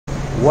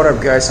What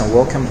up guys, and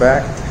welcome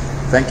back.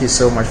 Thank you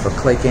so much for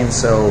clicking.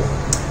 So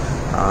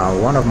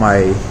one of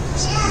my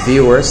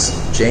viewers,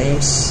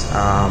 James,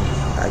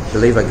 I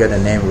believe I got the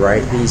name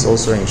right, he's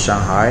also in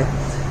Shanghai,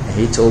 and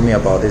he told me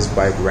about this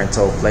bike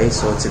rental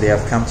place. So today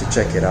I've come to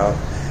check it out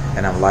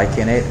and I'm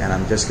liking it, and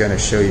I'm just going to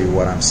show you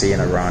what I'm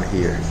seeing around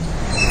here.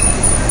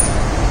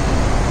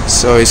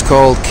 So it's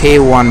called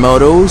K1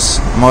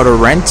 Motor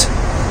Rent,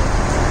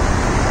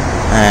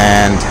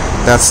 and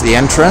that's the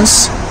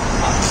entrance.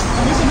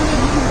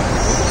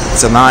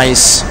 It's a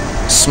nice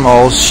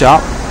small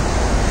shop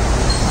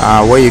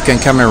where you can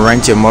come and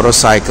rent your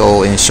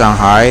motorcycle in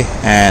Shanghai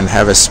and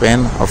have a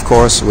spin, of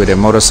course, with a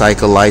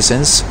motorcycle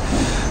license.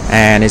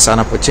 And it's an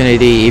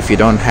opportunity if you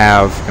don't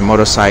have a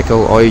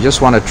motorcycle, or you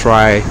just want to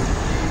try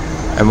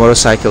a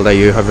motorcycle that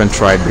you haven't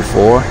tried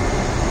before,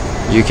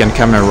 you can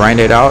come and rent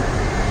it out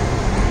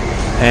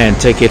and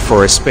take it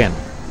for a spin.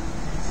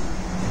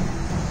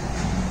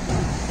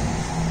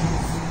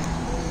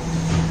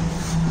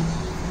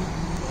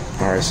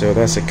 Alright, so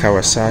that's a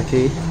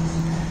Kawasaki,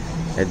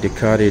 a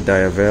Ducati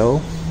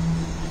Diavel,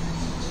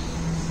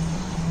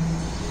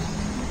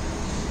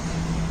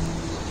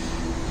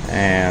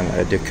 and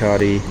a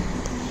Ducati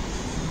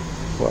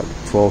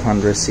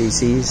 1200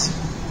 cc's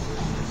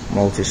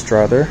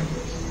Multistrada.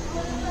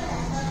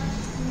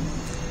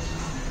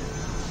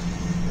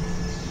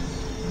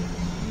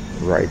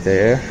 Right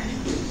there.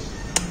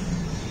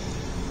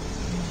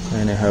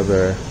 And I have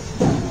a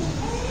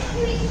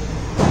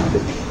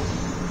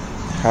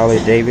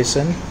Harley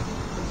Davidson.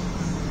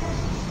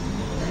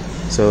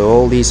 So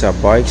all these are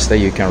bikes that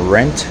you can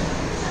rent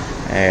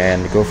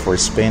and go for a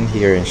spin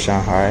here in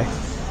Shanghai.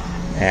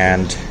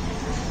 And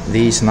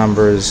these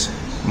numbers,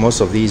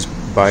 most of these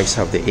bikes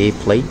have the A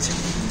plate,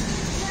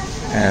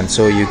 and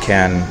so you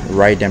can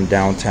ride them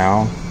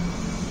downtown.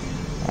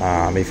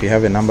 If you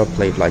have a number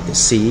plate like the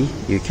C,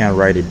 you can't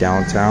ride it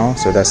downtown,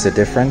 so that's the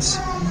difference.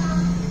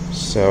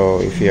 So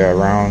if you're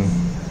around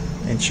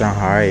in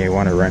Shanghai and you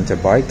want to rent a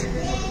bike,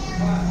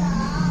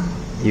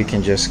 you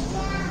can just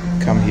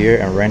come here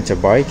and rent a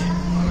bike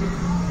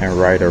and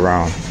ride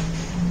around.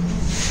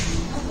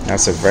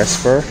 That's a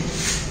Vespa,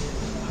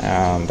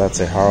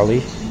 that's a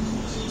Harley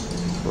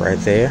right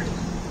there,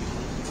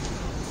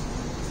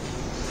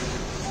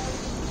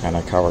 and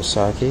a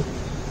Kawasaki.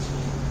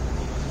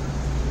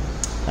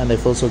 And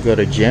they've also got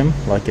a gym,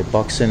 like a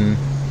boxing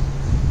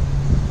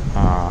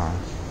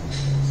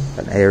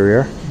an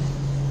area.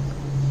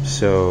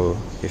 So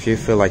if you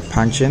feel like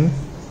punching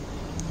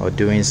or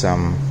doing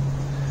some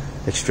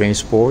extreme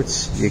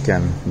sports, you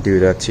can do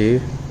that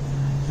too.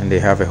 And they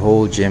have a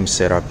whole gym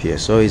set up here.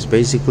 So it's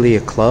basically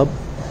a club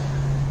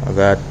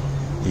that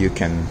you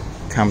can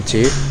come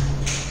to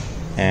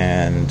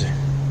and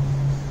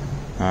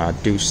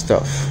do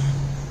stuff.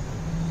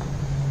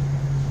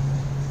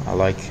 I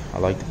like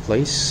the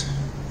place.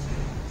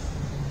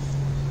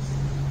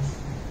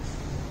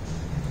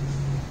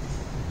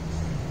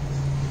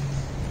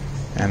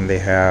 And they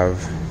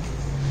have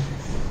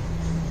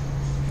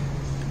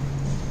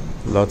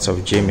lots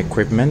of gym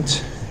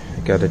equipment.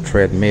 You got a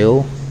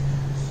treadmill,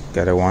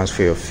 got the ones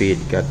for your feet,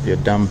 got your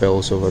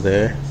dumbbells over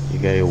there, you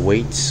got your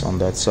weights on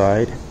that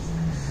side.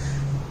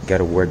 You got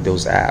to work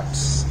those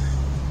abs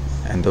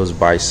and those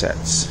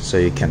biceps so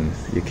you can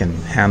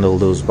handle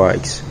those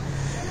bikes.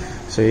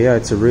 So yeah,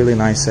 it's a really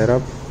nice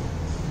setup.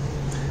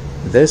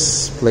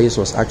 This place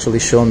was actually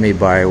shown me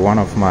by one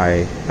of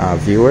my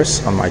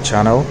viewers on my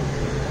channel.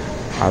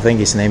 I think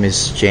his name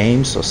is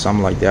James or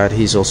something like that.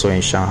 He's also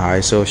in Shanghai,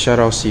 so shout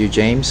out to you,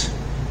 James.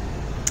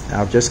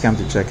 I've just come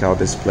to check out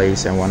this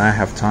place, and when I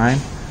have time,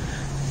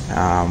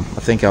 I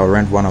think I'll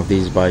rent one of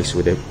these bikes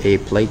with a A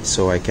plate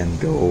so I can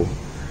go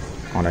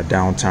on a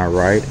downtown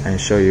ride and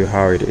show you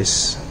how it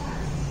is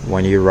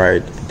when you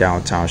ride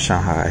downtown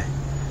Shanghai.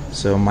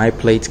 So my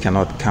plate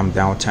cannot come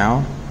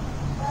downtown,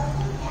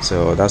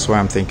 so that's why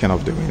I'm thinking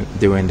of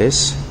doing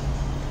this.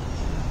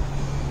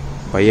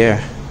 But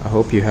yeah, I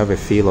hope you have a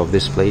feel of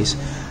this place.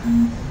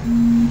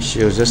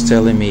 She was just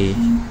telling me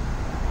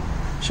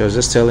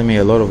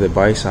a lot of the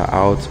bikes are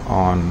out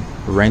on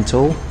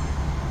rental,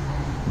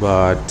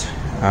 but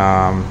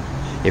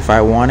if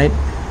I want it,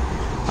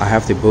 I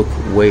have to book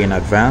way in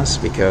advance,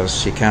 because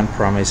she can't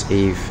promise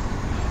if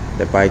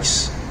the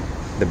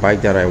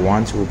bike that I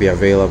want will be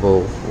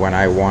available when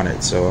I want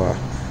it. So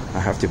I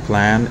have to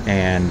plan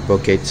and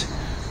book it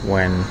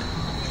when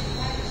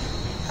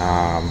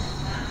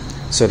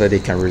so that they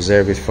can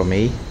reserve it for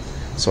me,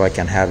 so I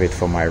can have it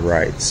for my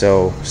ride.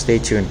 So stay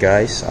tuned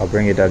guys, I'll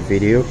bring you that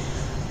video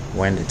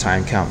when the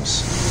time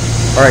comes.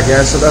 Alright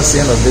guys, so that's the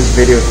end of this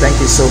video.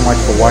 Thank you so much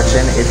for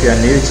watching. If you're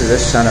new to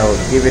this channel,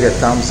 give it a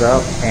thumbs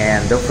up,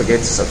 and don't forget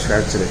to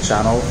subscribe to the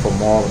channel for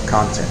more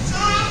content.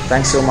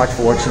 Thanks so much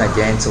for watching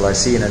again. Till I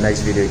see you in the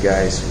next video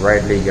guys.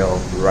 Ride legal,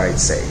 ride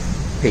safe.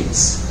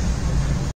 Peace.